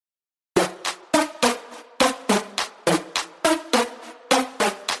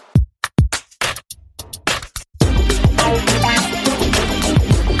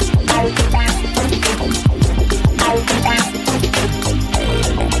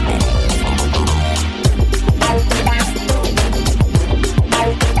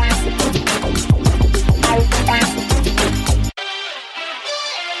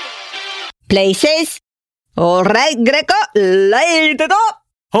Places? All right, Greco, light it up.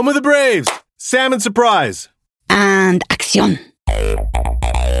 Home of the Braves, Salmon Surprise. And acción.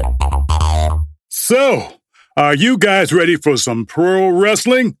 So, are you guys ready for some pro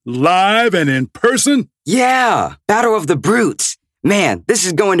wrestling, live and in person? Yeah, Battle of the Brutes. Man, this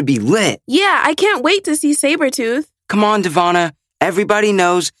is going to be lit. Yeah, I can't wait to see Sabretooth. Come on, Devonna. Everybody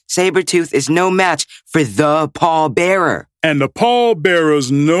knows Sabretooth is no match for the Paul Bearer. And the Paul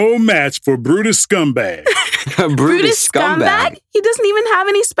Bearer's no match for Brutus Scumbag. Brutus Scumbag? He doesn't even have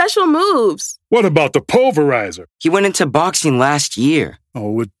any special moves. What about the Pulverizer? He went into boxing last year.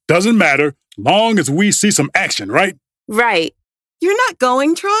 Oh, it doesn't matter, long as we see some action, right? Right. You're not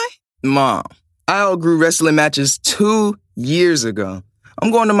going, Troy? Mom, I outgrew wrestling matches 2 years ago. I'm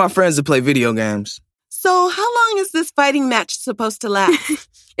going to my friends to play video games. So how long is this fighting match supposed to last?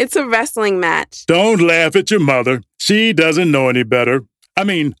 It's a wrestling match. Don't laugh at your mother. She doesn't know any better. I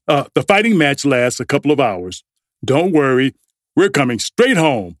mean, the fighting match lasts a couple of hours. Don't worry. We're coming straight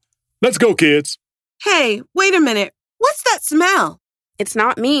home. Let's go, kids. Hey, wait a minute. What's that smell? It's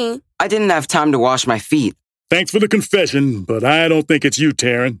not me. I didn't have time to wash my feet. Thanks for the confession, but I don't think it's you,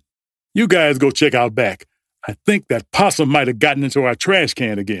 Taryn. You guys go check out back. I think that possum might have gotten into our trash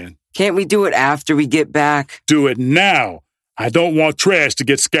can again. Can't we do it after we get back? Do it now. I don't want trash to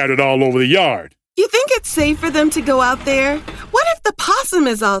get scattered all over the yard. You think it's safe for them to go out there? What if the possum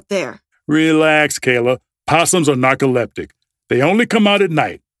is out there? Relax, Kayla. Possums are narcoleptic. They only come out at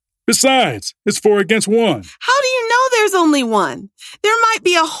night. Besides, it's 4 against 1. How do you know there's only one? There might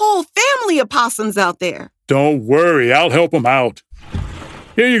be a whole family of possums out there. Don't worry, I'll help them out.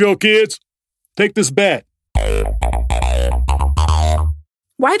 Here you go, kids. Take this bat.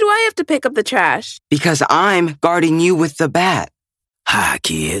 Why do I have to pick up the trash? Because I'm guarding you with the bat. Hi,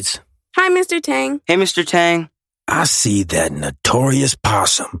 kids. Hi, Mr. Tang. Hey, Mr. Tang. I see that notorious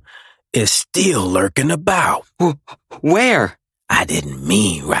possum is still lurking about. Where? I didn't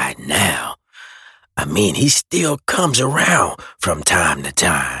mean right now. I mean, he still comes around from time to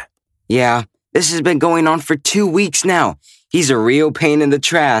time. Yeah, this has been going on for 2 weeks now. He's a real pain in the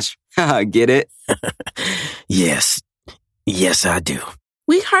trash. Get it? Yes, I do.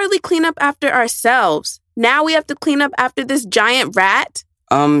 We hardly clean up after ourselves. Now we have to clean up after this giant rat?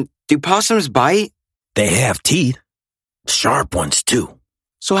 Do possums bite? They have teeth. Sharp ones, too.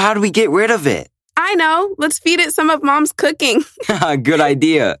 So how do we get rid of it? I know. Let's feed it some of Mom's cooking. Good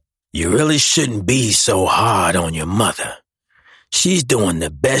idea. You really shouldn't be so hard on your mother. She's doing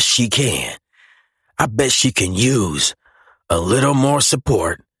the best she can. I bet she can use a little more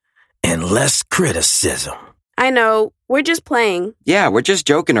support and less criticism. I know. We're just playing. Yeah, we're just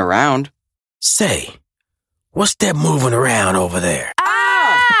joking around. Say, what's that moving around over there?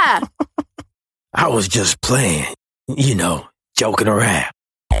 Ah! I was just playing, joking around.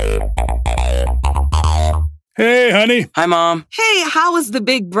 Hey, honey. Hi, Mom. Hey, how was the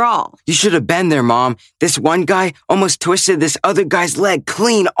big brawl? You should have been there, Mom. This one guy almost twisted this other guy's leg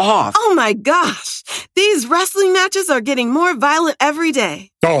clean off. Oh my gosh. These wrestling matches are getting more violent every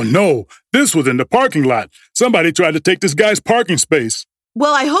day. Oh, no. This was in the parking lot. Somebody tried to take this guy's parking space.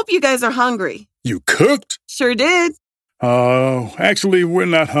 Well, I hope you guys are hungry. You cooked? Sure did. Actually, we're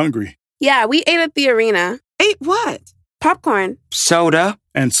not hungry. Yeah, we ate at the arena. Ate what? Popcorn. Soda.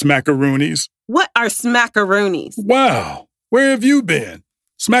 And smackaroonies. What are smackaroonies? Wow. Where have you been?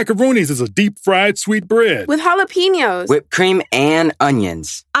 Smackaroonies is a deep-fried sweet bread. With jalapenos. Whipped cream and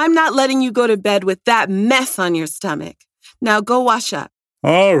onions. I'm not letting you go to bed with that mess on your stomach. Now go wash up.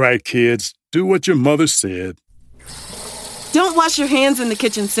 All right, kids. Do what your mother said. Don't wash your hands in the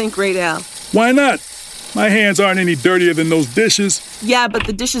kitchen sink, Raydell. Why not? My hands aren't any dirtier than those dishes. Yeah, but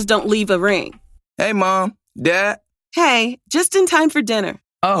the dishes don't leave a ring. Hey, Mom. Dad. Hey, just in time for dinner.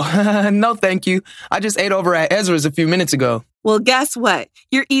 Oh, no thank you. I just ate over at Ezra's a few minutes ago. Well, guess what?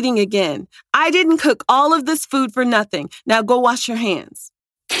 You're eating again. I didn't cook all of this food for nothing. Now go wash your hands.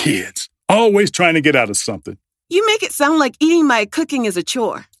 Kids, always trying to get out of something. You make it sound like eating my cooking is a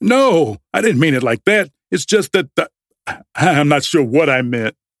chore. No, I didn't mean it like that. It's just that I'm not sure what I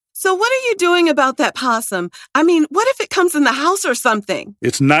meant. So what are you doing about that possum? I mean, what if it comes in the house or something?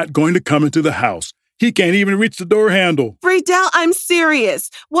 It's not going to come into the house. He can't even reach the door handle. Raydell, I'm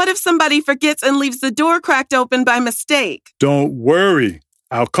serious. What if somebody forgets and leaves the door cracked open by mistake? Don't worry.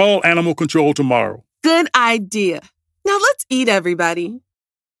 I'll call animal control tomorrow. Good idea. Now let's eat, everybody.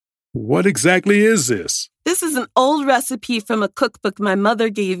 What exactly is this? This is an old recipe from a cookbook my mother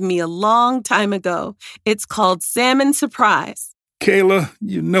gave me a long time ago. It's called Salmon Surprise. Kayla,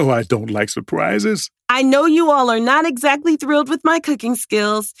 you know I don't like surprises. I know you all are not exactly thrilled with my cooking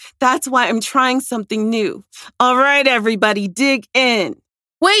skills. That's why I'm trying something new. All right, everybody, dig in.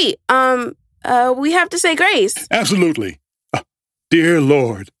 Wait, we have to say grace. Absolutely. Dear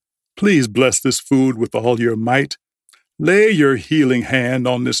Lord, please bless this food with all your might. Lay your healing hand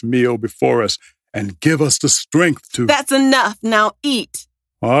on this meal before us and give us the strength to... That's enough. Now eat.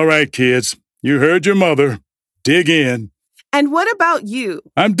 All right, kids. You heard your mother. Dig in. And what about you?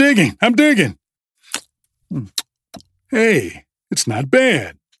 I'm digging. Hey, it's not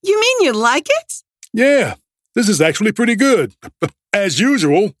bad. You mean you like it? Yeah, this is actually pretty good. As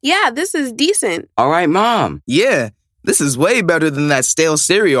usual. Yeah, this is decent. All right, Mom. Yeah, this is way better than that stale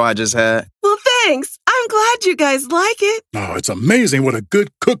cereal I just had. Well, thanks. I'm glad you guys like it. Oh, it's amazing what a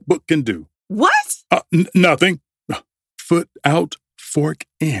good cookbook can do. What? Nothing. Foot out, fork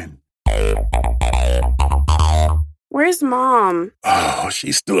in. Where's Mom? Oh,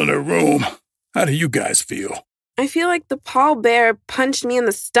 she's still in her room. How do you guys feel? I feel like the pallbearer punched me in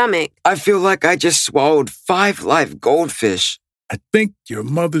the stomach. I feel like I just swallowed 5 live goldfish. I think your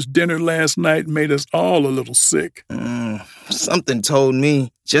mother's dinner last night made us all a little sick. Something told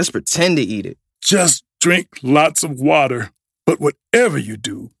me, just pretend to eat it. Just drink lots of water. But whatever you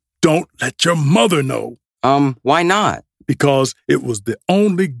do, don't let your mother know. Why not? Because it was the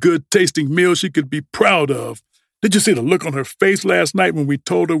only good-tasting meal she could be proud of. Did you see the look on her face last night when we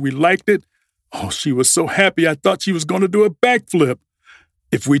told her we liked it? Oh, she was so happy I thought she was going to do a backflip.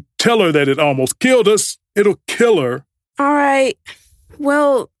 If we tell her that it almost killed us, it'll kill her. All right.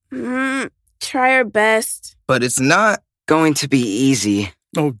 We'll try our best. But it's not going to be easy.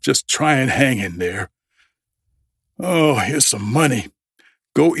 Oh, just try and hang in there. Oh, here's some money.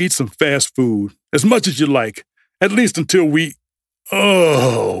 Go eat some fast food, as much as you like, at least until we,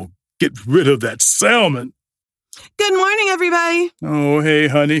 get rid of that salmon. Good morning, everybody. Oh, hey,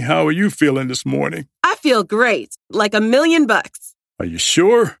 honey, how are you feeling this morning? I feel great, like $1,000,000. Are you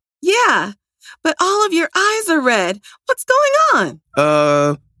sure? Yeah, but all of your eyes are red. What's going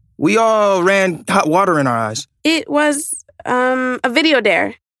on? We all ran hot water in our eyes. It was, a video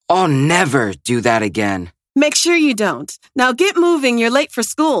dare. I'll never do that again. Make sure you don't. Now get moving. You're late for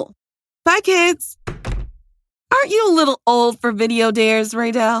school. Bye, kids. Aren't you a little old for video dares,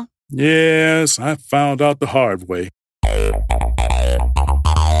 Raydell? Yes, I found out the hard way.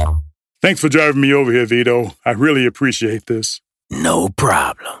 Thanks for driving me over here, Vito. I really appreciate this. No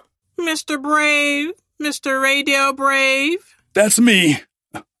problem. Mr. Brave, Mr. Raydell Brave. That's me.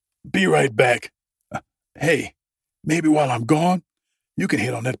 Be right back. Hey, maybe while I'm gone, you can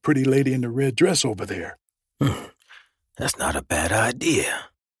hit on that pretty lady in the red dress over there. That's not a bad idea.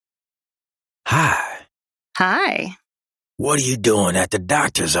 Hi. Hi. What are you doing at the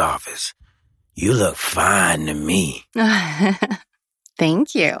doctor's office? You look fine to me.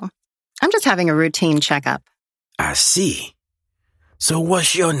 Thank you. I'm just having a routine checkup. I see. So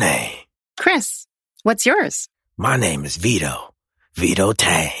what's your name? Chris, what's yours? My name is Vito. Vito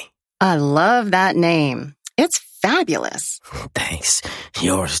Tang. I love that name. It's fabulous. Thanks.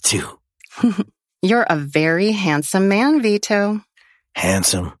 Yours too. You're a very handsome man, Vito.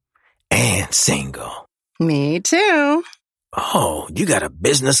 Handsome and single. Me too. Oh, you got a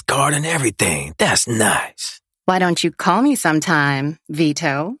business card and everything. That's nice. Why don't you call me sometime,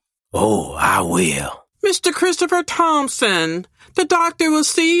 Vito? Oh, I will. Mr. Christopher Thompson, the doctor will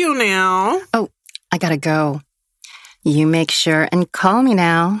see you now. Oh, I gotta go. You make sure and call me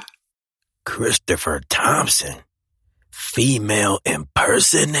now. Christopher Thompson? Female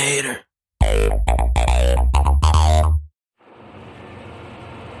impersonator?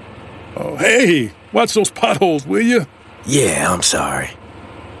 Oh, hey, watch those potholes, will you? Yeah, I'm sorry.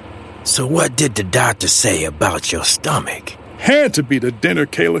 So what did the doctor say about your stomach? Had to be the dinner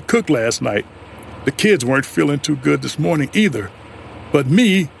Kayla cooked last night. The kids weren't feeling too good this morning either. But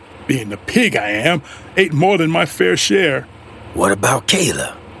me, being the pig I am, ate more than my fair share. What about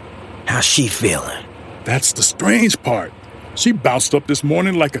Kayla? How's she feeling? That's the strange part. She bounced up this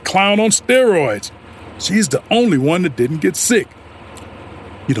morning like a clown on steroids. She's the only one that didn't get sick.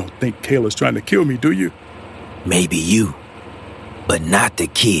 You don't think Kayla's trying to kill me, do you? Maybe you, but not the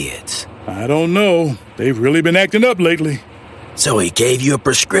kids. I don't know. They've really been acting up lately. So he gave you a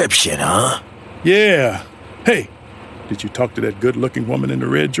prescription, huh? Yeah. Hey, did you talk to that good-looking woman in the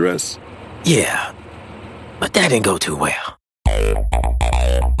red dress? Yeah, but that didn't go too well.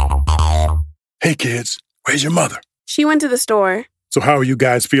 Hey, kids, where's your mother? She went to the store. So how are you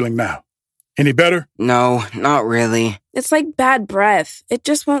guys feeling now? Any better? No, not really. It's like bad breath. It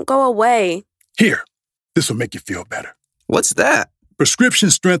just won't go away. Here, this will make you feel better. What's that?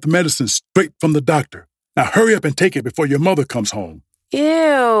 Prescription strength medicine straight from the doctor. Now hurry up and take it before your mother comes home.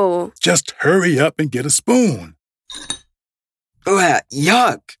 Ew. Just hurry up and get a spoon. Ugh,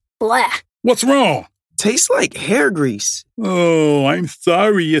 yuck. Blech. What's wrong? tastes like hair grease. Oh, I'm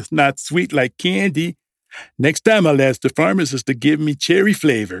sorry it's not sweet like candy. Next time I'll ask the pharmacist to give me cherry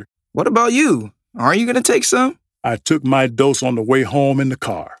flavor. What about you? Aren't you going to take some? I took my dose on the way home in the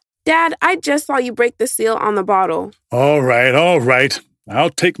car. Dad, I just saw you break the seal on the bottle. All right.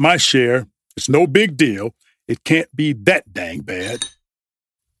 I'll take my share. It's no big deal. It can't be that dang bad.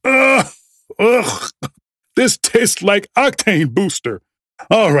 Ugh. This tastes like Octane Booster.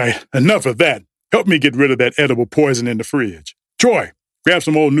 All right, enough of that. Help me get rid of that edible poison in the fridge. Troy, grab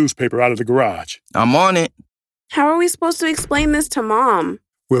some old newspaper out of the garage. I'm on it. How are we supposed to explain this to Mom?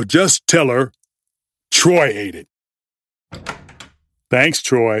 We'll just tell her Troy ate it. Thanks,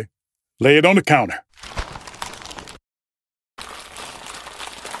 Troy. Lay it on the counter.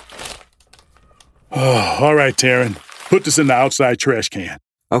 Oh, all right, Taryn. Put this in the outside trash can.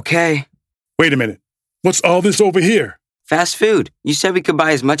 Okay. Wait a minute. What's all this over here? Fast food. You said we could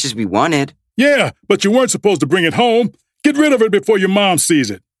buy as much as we wanted. Yeah, but you weren't supposed to bring it home. Get rid of it before your mom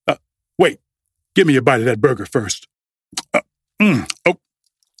sees it. Wait. Give me a bite of that burger first.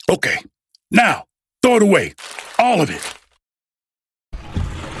 Okay. Now, throw it away. All of it.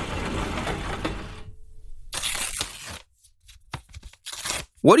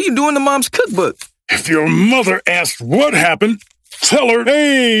 What are you doing to Mom's cookbook? If your mother asks what happened, tell her,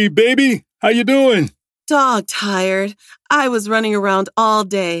 hey, baby, how you doing? Dog tired. I was running around all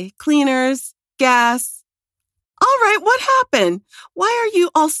day. Cleaners, gas. All right, what happened? Why are you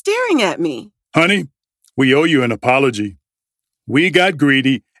all staring at me? Honey, we owe you an apology. We got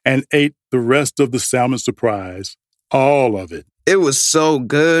greedy and ate the rest of the salmon surprise. All of it. It was so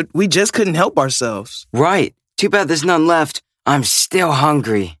good. We just couldn't help ourselves. Right. Too bad there's none left. I'm still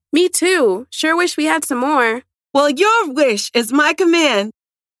hungry. Me too. Sure wish we had some more. Well, your wish is my command.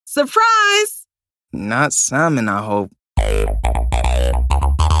 Surprise! Not salmon, I hope.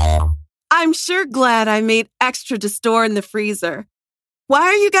 I'm sure glad I made extra to store in the freezer. Why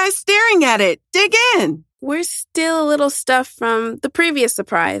are you guys staring at it? Dig in. We're still a little stuffed from the previous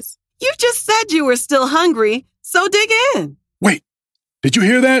surprise. You just said you were still hungry, so dig in. Wait, did you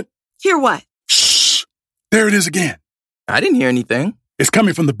hear that? Hear what? Shh! There it is again. I didn't hear anything. It's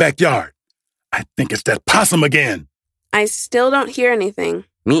coming from the backyard. I think it's that possum again. I still don't hear anything.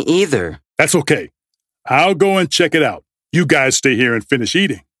 Me either. That's okay. I'll go and check it out. You guys stay here and finish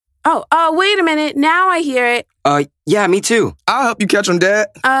eating. Oh, wait a minute. Now I hear it. Yeah, me too. I'll help you catch them, Dad.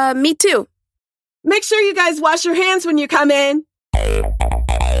 Me too. Make sure you guys wash your hands when you come in.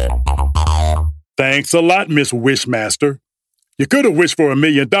 Thanks a lot, Miss Wishmaster. You could have wished for $1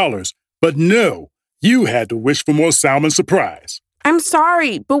 million, but no, you had to wish for more salmon surprise. I'm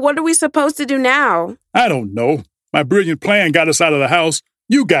sorry, but what are we supposed to do now? I don't know. My brilliant plan got us out of the house.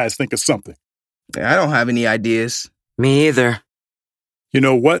 You guys think of something. I don't have any ideas. Me either. You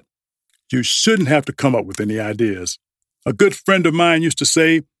know what? You shouldn't have to come up with any ideas. A good friend of mine used to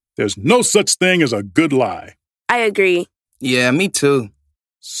say, there's no such thing as a good lie. I agree. Yeah, me too.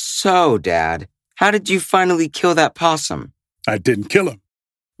 So, Dad, how did you finally kill that possum? I didn't kill him.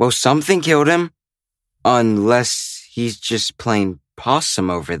 Well, something killed him. Unless he's just plain possum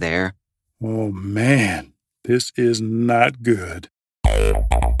over there. Oh, man, this is not good.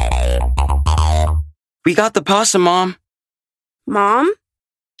 We got the possum, Mom. Mom?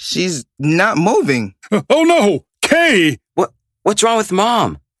 She's not moving. Oh, no! Kay! What's wrong with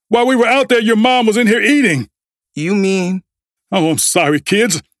Mom? While we were out there, your mom was in here eating. You mean? Oh, I'm sorry,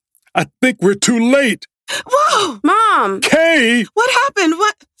 kids. I think we're too late. Whoa! Mom! Kay! What happened?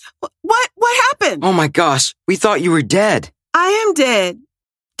 What happened? Oh my gosh, we thought you were dead. I am dead.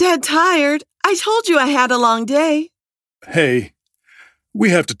 Dead tired. I told you I had a long day. Hey,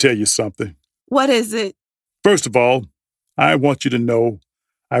 we have to tell you something. What is it? First of all, I want you to know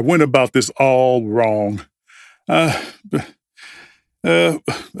I went about this all wrong.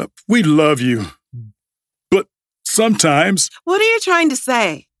 We love you, but sometimes... What are you trying to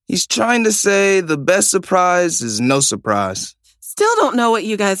say? He's trying to say the best surprise is no surprise. Still don't know what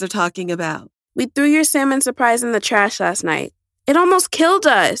you guys are talking about. We threw your salmon surprise in the trash last night. It almost killed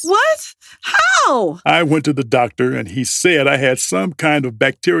us. What? How? I went to the doctor and he said I had some kind of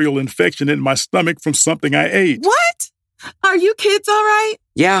bacterial infection in my stomach from something I ate. What? Are you kids all right?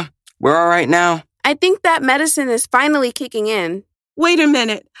 Yeah, we're all right now. I think that medicine is finally kicking in. Wait a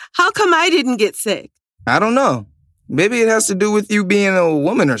minute. How come I didn't get sick? I don't know. Maybe it has to do with you being a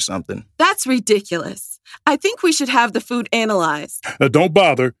woman or something. That's ridiculous. I think we should have the food analyzed. Don't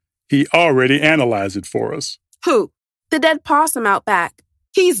bother. He already analyzed it for us. Who? The dead possum out back.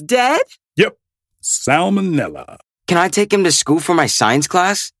 He's dead? Yep. Salmonella. Can I take him to school for my science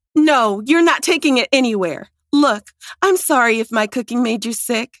class? No, you're not taking it anywhere. Look, I'm sorry if my cooking made you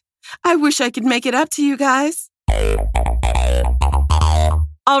sick. I wish I could make it up to you guys.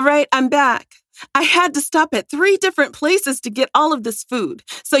 All right, I'm back. I had to stop at 3 different places to get all of this food,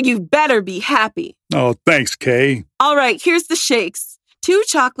 so you better be happy. Oh, thanks, Kay. All right, here's the shakes. 2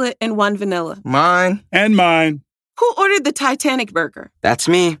 chocolate and 1 vanilla. Mine. And mine. Who ordered the Titanic burger? That's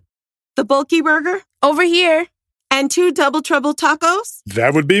me. The bulky burger? Over here. And 2 double trouble tacos?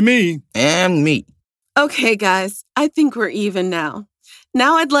 That would be me. And me. Okay, guys, I think we're even now.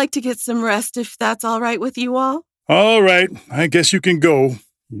 Now I'd like to get some rest if that's all right with you all. All right, I guess you can go,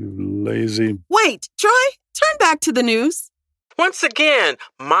 you lazy... Wait, Troy, turn back to the news. Once again,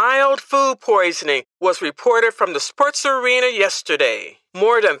 mild food poisoning was reported from the sports arena yesterday.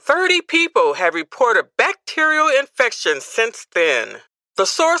 More than 30 people have reported bacterial infections since then. The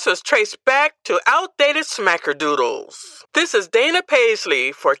source was traced back to outdated smackerdoodles. This is Dana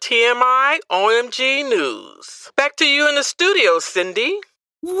Paisley for TMI OMG News. Back to you in the studio, Cindy.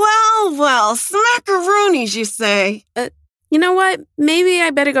 Well, smackaroonies, you say? You know what? Maybe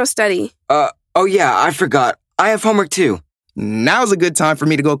I better go study. Oh yeah, I forgot. I have homework too. Now's a good time for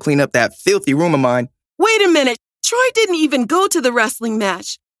me to go clean up that filthy room of mine. Wait a minute. Troy didn't even go to the wrestling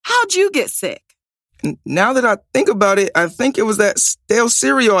match. How'd you get sick? Now that I think about it, I think it was that stale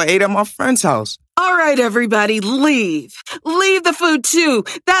cereal I ate at my friend's house. All right, everybody, leave. Leave the food too.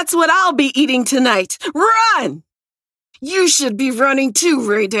 That's what I'll be eating tonight. Run! You should be running too,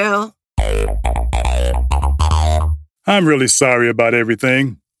 Raydell. I'm really sorry about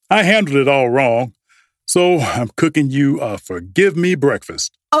everything. I handled it all wrong. So I'm cooking you a forgive me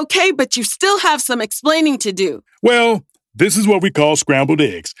breakfast. Okay, but you still have some explaining to do. Well, this is what we call scrambled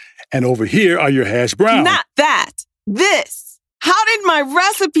eggs. And over here are your hash browns. Not that. This. How did my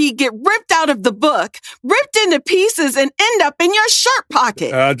recipe get ripped out of the book, ripped into pieces, and end up in your shirt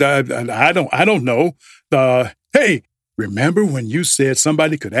pocket? I don't know. Hey, remember when you said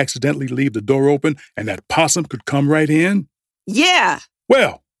somebody could accidentally leave the door open and that possum could come right in? Yeah.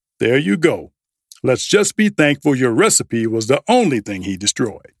 Well, there you go. Let's just be thankful your recipe was the only thing he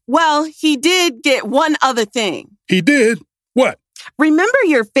destroyed. Well, he did get one other thing. He did? What? Remember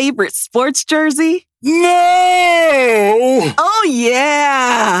your favorite sports jersey? No! Oh,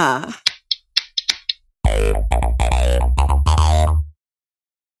 yeah.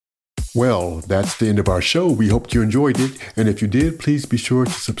 Well, that's the end of our show. We hope you enjoyed it. And if you did, please be sure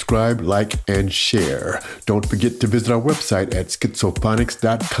to subscribe, like, and share. Don't forget to visit our website at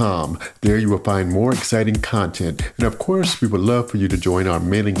schizophonics.com. There you will find more exciting content. And of course, we would love for you to join our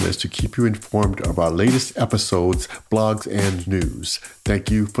mailing list to keep you informed of our latest episodes, blogs, and news.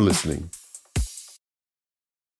 Thank you for listening.